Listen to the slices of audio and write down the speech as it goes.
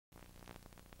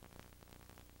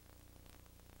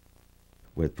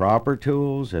With proper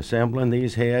tools, assembling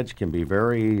these heads can be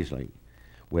very easy.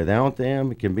 Without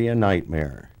them, it can be a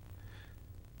nightmare.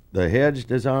 The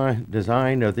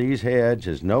design of these heads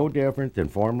is no different than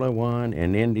Formula One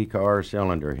and IndyCar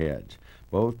cylinder heads.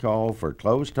 Both call for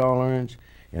close tolerance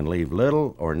and leave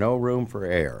little or no room for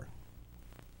error.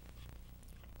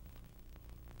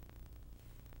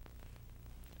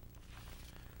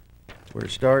 We're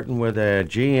starting with a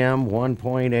GM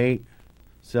 1.8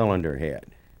 cylinder head.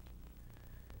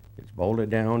 It's bolted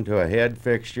down to a head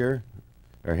fixture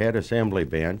or head assembly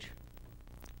bench.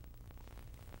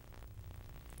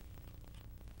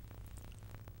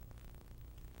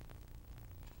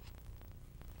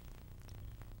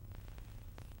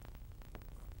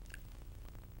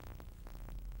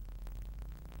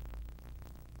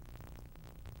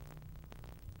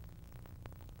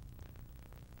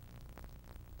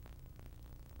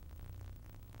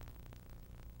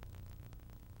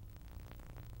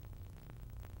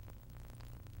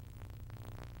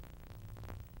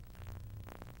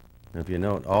 If you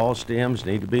note, all stems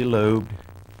need to be lubed,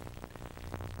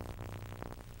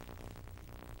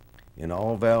 and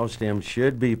all valve stems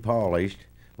should be polished.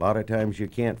 A lot of times you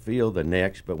can't feel the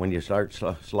nicks, but when you start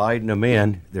sliding them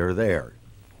in, they're there.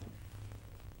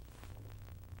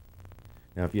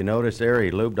 Now if you notice there, he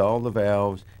lubed all the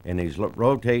valves and he's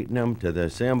rotating them to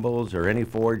the symbols or any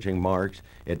forging marks.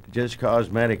 It just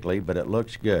cosmetically, but it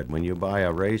looks good. When you buy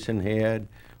a racing head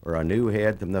or a new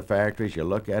head from the factories, you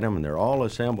look at them and they're all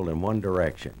assembled in one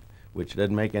direction, which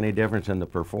doesn't make any difference in the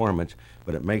performance,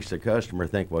 but it makes the customer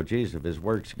think, well, geez, if this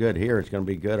works good here, it's going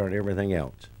to be good on everything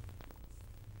else.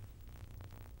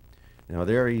 Now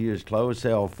there he used closed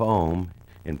cell foam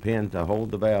and pins to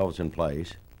hold the valves in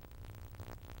place.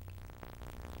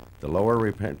 The lower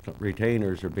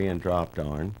retainers are being dropped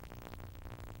on.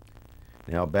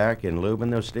 Now back and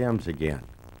lubing those stems again.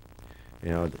 You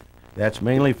know, that's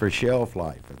mainly for shelf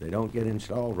life. If they don't get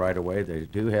installed right away, they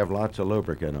do have lots of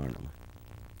lubricant on them.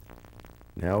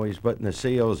 Now he's putting the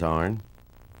seals on.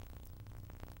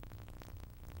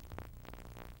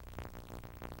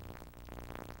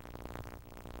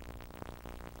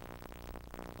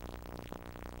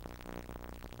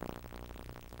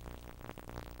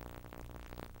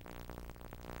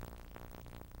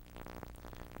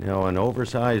 Now an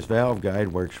oversized valve guide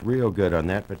works real good on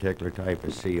that particular type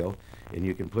of seal, and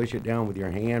you can push it down with your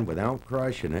hand without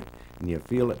crushing it, and you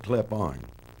feel it clip on.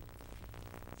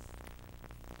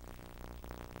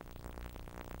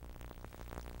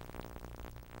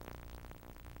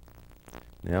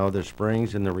 Now the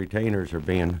springs and the retainers are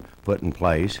being put in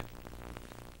place.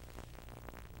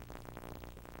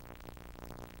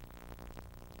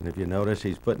 And if you notice,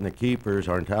 he's putting the keepers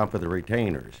on top of the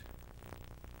retainers.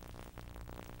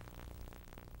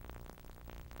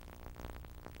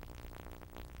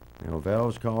 Now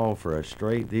valves call for a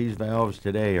straight. These valves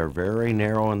today are very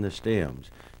narrow in the stems,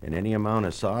 and any amount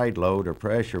of side load or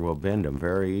pressure will bend them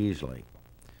very easily.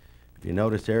 If you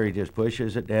notice there, he just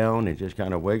pushes it down and just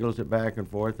kind of wiggles it back and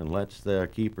forth and lets the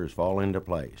keepers fall into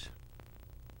place.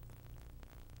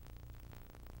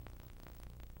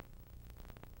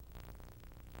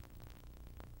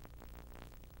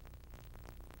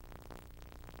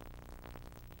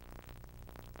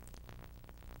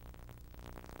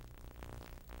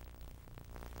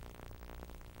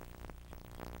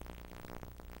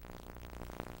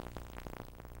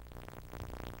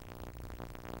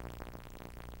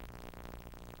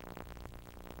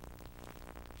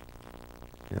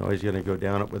 Now he's going to go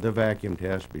down it with a vacuum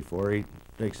test before he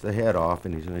takes the head off,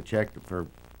 and he's going to check for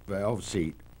valve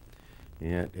seat.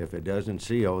 And if it doesn't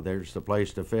seal, there's the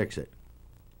place to fix it.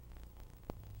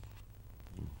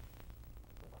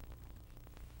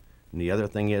 And the other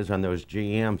thing is, on those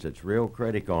GMs, it's real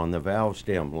critical on the valve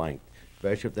stem length,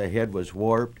 especially if the head was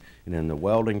warped and in the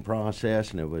welding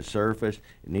process and it was surfaced,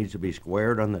 it needs to be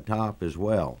squared on the top as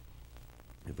well.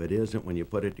 If it isn't, when you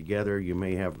put it together, you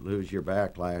may lose your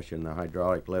backlash in the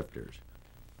hydraulic lifters.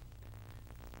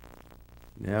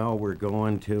 Now we're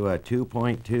going to a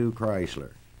 2.2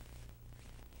 Chrysler.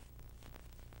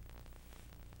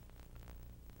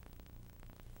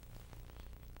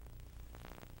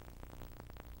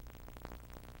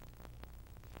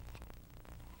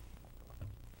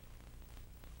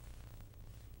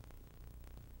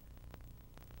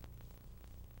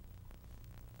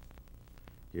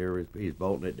 Here he's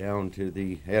bolting it down to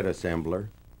the head assembler.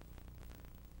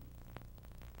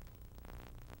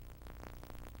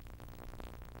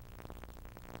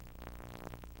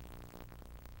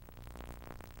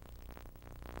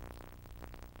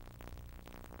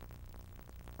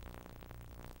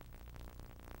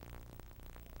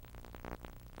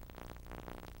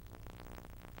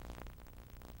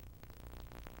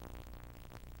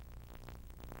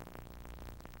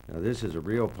 Now this is a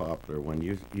real popular one.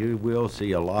 You will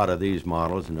see a lot of these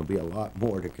models, and there'll be a lot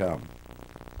more to come.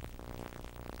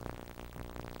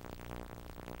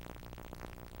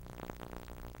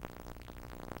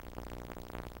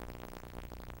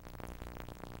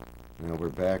 Now we're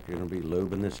back, going to be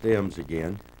lubing the stems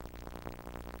again.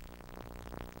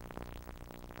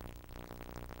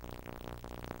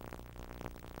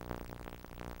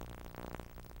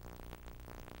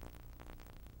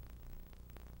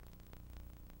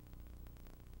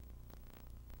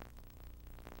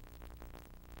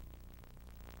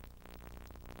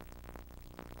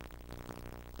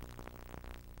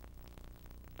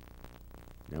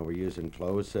 Now we're using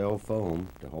closed cell foam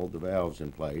to hold the valves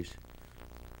in place.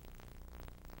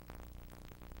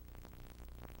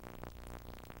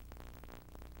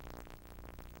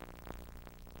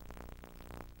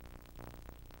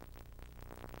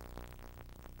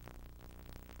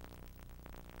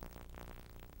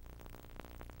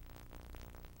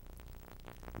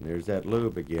 And there's that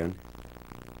lube again.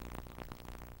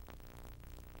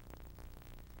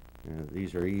 Now,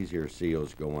 these are easier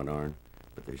seals going on,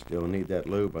 but they still need that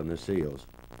lube on the seals.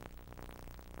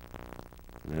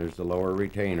 And there's the lower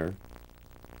retainer.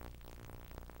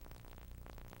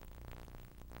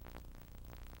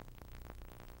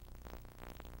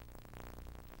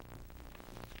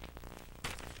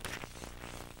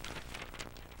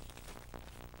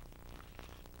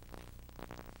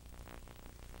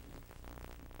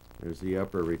 There's the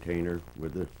upper retainer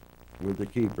with the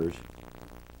keepers.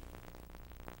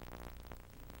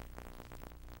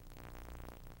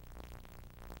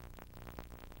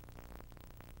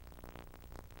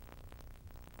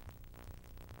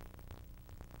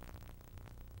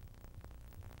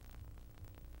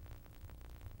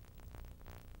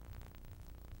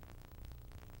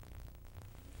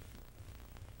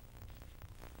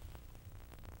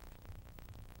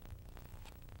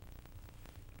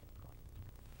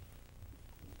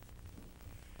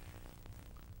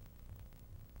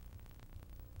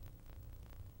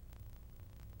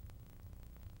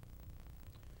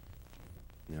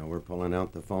 Now we're pulling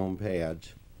out the foam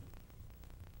pads.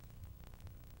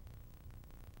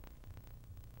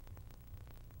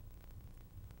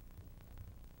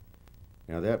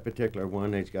 Now that particular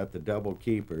one, it's got the double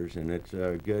keepers, and it's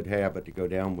a good habit to go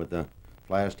down with a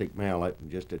plastic mallet and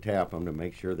just to tap them to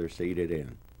make sure they're seated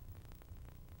in.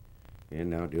 And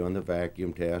now doing the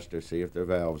vacuum test to see if the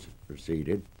valves are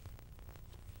seated.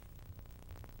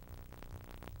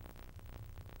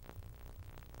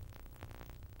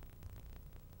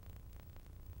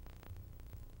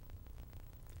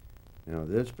 Now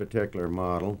this particular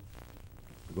model,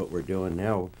 what we're doing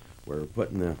now, we're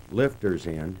putting the lifters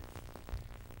in.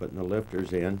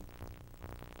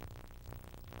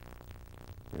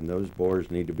 And those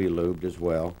bores need to be lubed as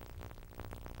well.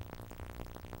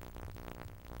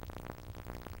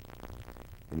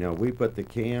 And now we put the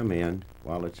cam in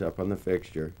while it's up on the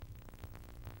fixture.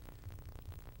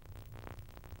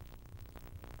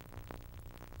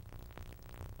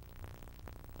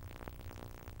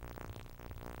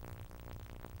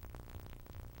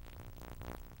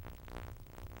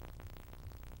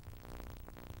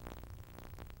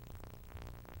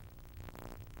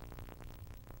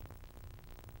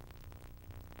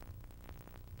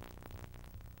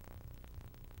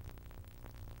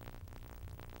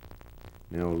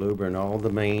 Now lubing all the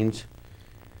mains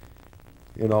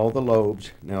and all the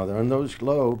lobes. Now on those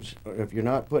lobes, if you're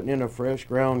not putting in a fresh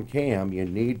ground cam, you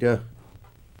need to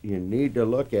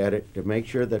look at it to make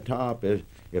sure the top is,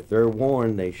 if they're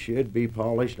worn, they should be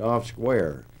polished off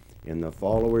square, and the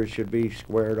followers should be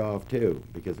squared off too,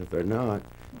 because if they're not,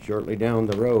 shortly down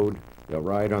the road they'll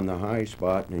ride on the high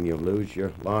spot and you'll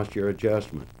lost your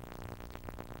adjustment.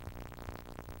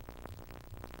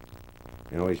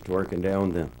 Now he's torquing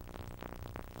down the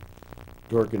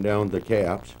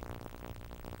caps.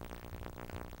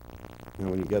 Now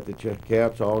when you got the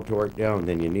caps all torqued down,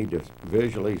 then you need to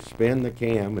visually spin the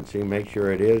cam and make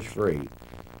sure it is free.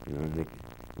 You know, and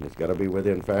it's got to be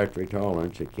within factory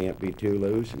tolerance. It can't be too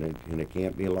loose, and it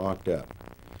can't be locked up.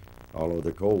 Although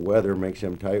the cold weather makes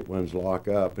them tight ones lock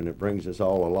up, and it brings us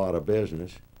all a lot of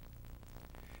business.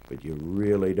 But you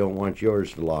really don't want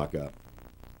yours to lock up.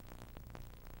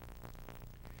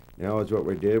 Now is what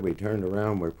we did. We turned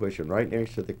around, we're pushing right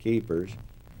next to the keepers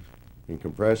and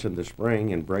compressing the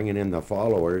spring and bringing in the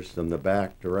followers from the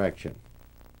back direction.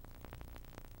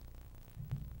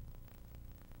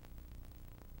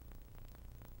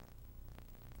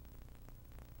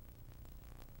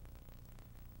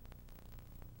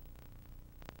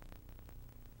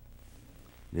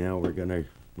 Now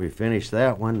we finished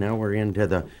that one. Now we're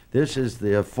into this is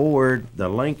the Ford, the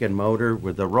Lincoln motor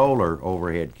with the roller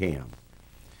overhead cam.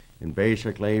 And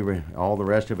basically all the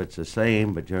rest of it's the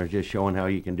same, but you're just showing how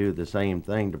you can do the same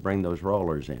thing to bring those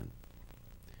rollers in.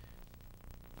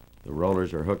 The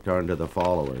rollers are hooked onto the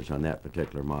followers on that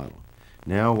particular model.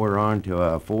 Now we're on to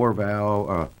a four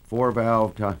valve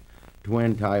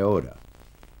twin Toyota.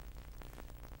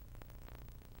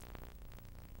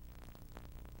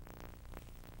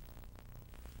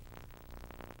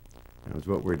 That's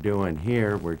what we're doing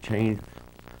here. We're turning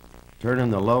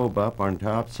the lobe up on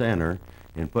top center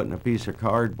and putting a piece of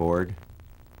cardboard,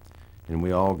 and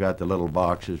we all got the little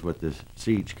boxes with the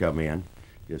seats come in.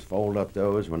 Just fold up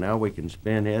those. Well, now we can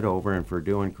spin it over, and for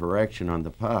doing correction on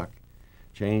the puck,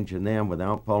 changing them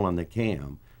without pulling the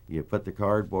cam, you put the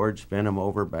cardboard, spin them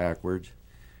over backwards,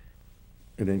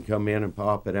 and then come in and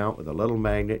pop it out with a little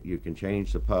magnet. You can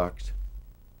change the pucks.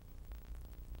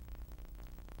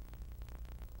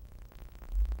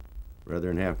 Rather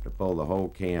than have to pull the whole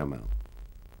cam out.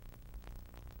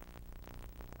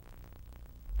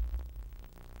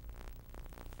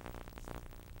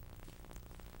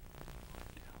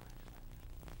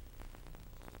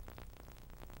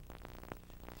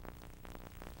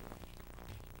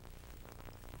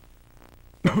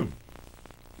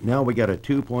 Now we got a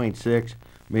 2.6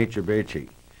 Mitsubishi.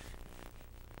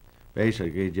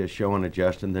 Basically just showing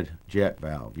adjusting the jet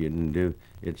valve. You can do,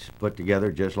 it's put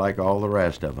together just like all the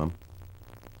rest of them.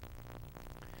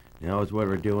 Now is what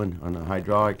we're doing on the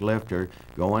hydraulic lifter,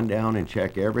 going down and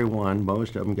check every one.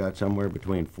 Most of them got somewhere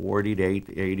between 40 to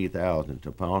 80,000,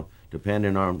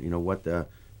 depending on what the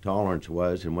tolerance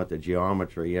was and what the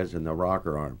geometry is in the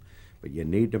rocker arm. But you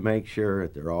need to make sure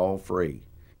that they're all free.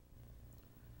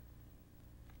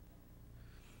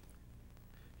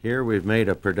 Here we've made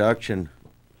a production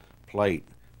plate,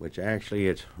 which actually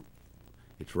it's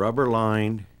rubber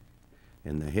lined,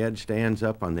 and the head stands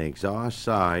up on the exhaust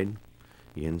side.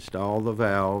 You install the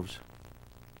valves.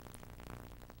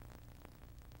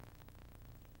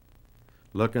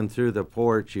 Looking through the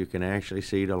ports, you can actually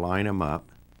see to line them up.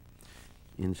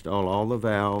 Install all the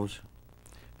valves,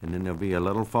 and then there'll be a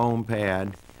little foam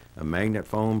pad, a magnet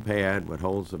foam pad that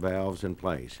holds the valves in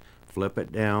place. Flip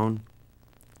it down,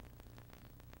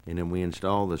 and then we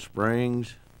install the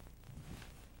springs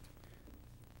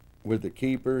with the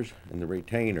keepers and the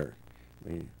retainer.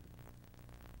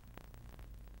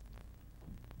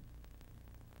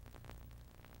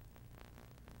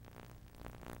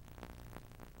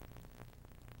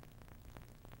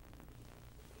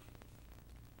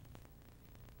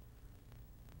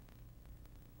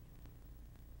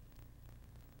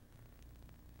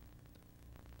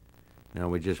 Now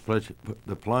we just put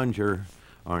the plunger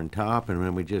on top, and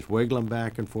then we just wiggle them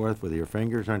back and forth with your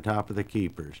fingers on top of the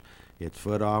keepers. It's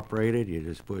foot operated. You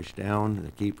just push down, and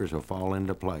the keepers will fall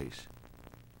into place.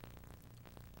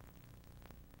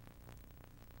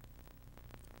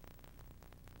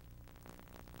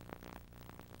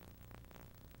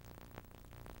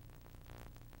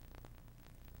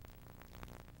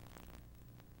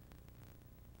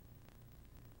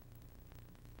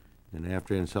 And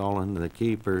after installing the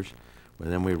keepers, well,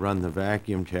 then we run the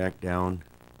vacuum check down.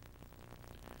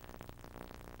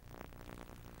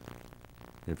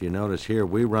 If you notice here,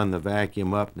 we run the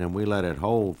vacuum up and then we let it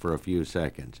hold for a few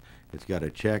seconds. It's got a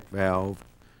check valve,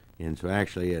 and so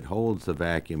actually it holds the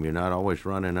vacuum. You're not always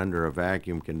running under a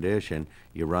vacuum condition.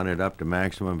 You run it up to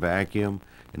maximum vacuum,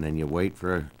 and then you wait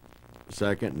for a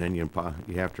second, and then you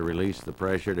have to release the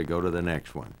pressure to go to the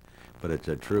next one. But it's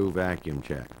a true vacuum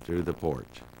check through the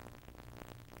ports.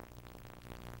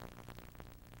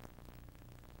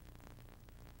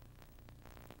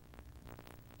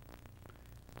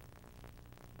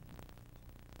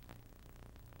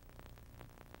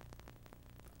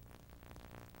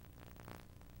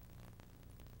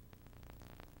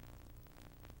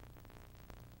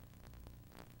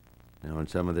 Now in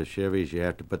some of the Chevys you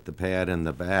have to put the pad in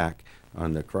the back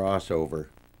on the crossover.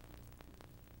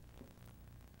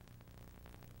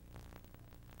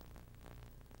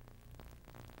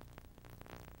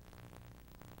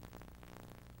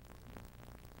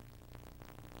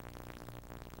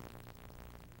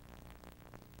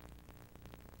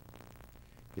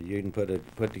 You can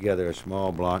put together a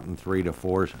small block in 3 to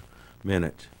 4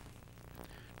 minutes.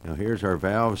 Now here's our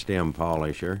valve stem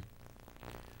polisher.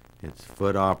 It's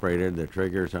foot operated, the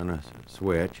trigger's on a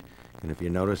switch, and if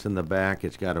you notice in the back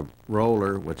it's got a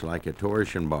roller which is like a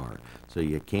torsion bar, so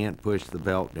you can't push the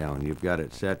belt down. You've got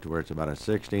it set to where it's about a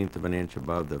 1/16 of an inch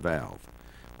above the valve.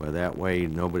 Well, that way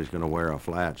nobody's going to wear a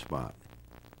flat spot.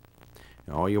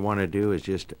 And all you want to do is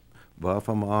just buff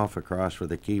them off across where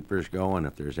the keepers go, and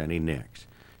if there's any nicks.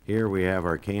 Here we have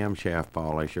our camshaft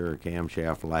polisher or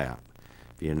camshaft lap.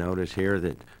 If you notice here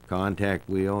that contact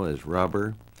wheel is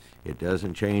rubber, it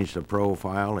doesn't change the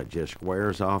profile, it just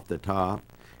squares off the top.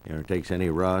 You know, it takes any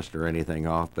rust or anything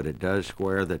off, but it does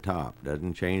square the top,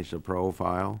 doesn't change the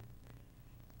profile.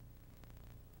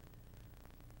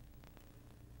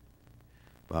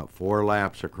 About 4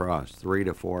 laps across, 3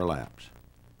 to 4 laps.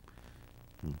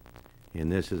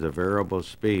 And this is a variable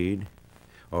speed.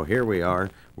 Oh, here we are.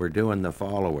 We're doing the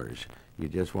followers. You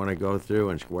just want to go through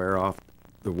and square off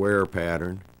the wear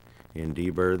pattern and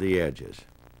deburr the edges.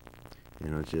 You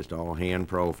know, it's just all hand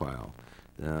profile.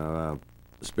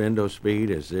 Spindle speed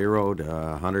is 0 to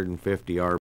 150 RPM.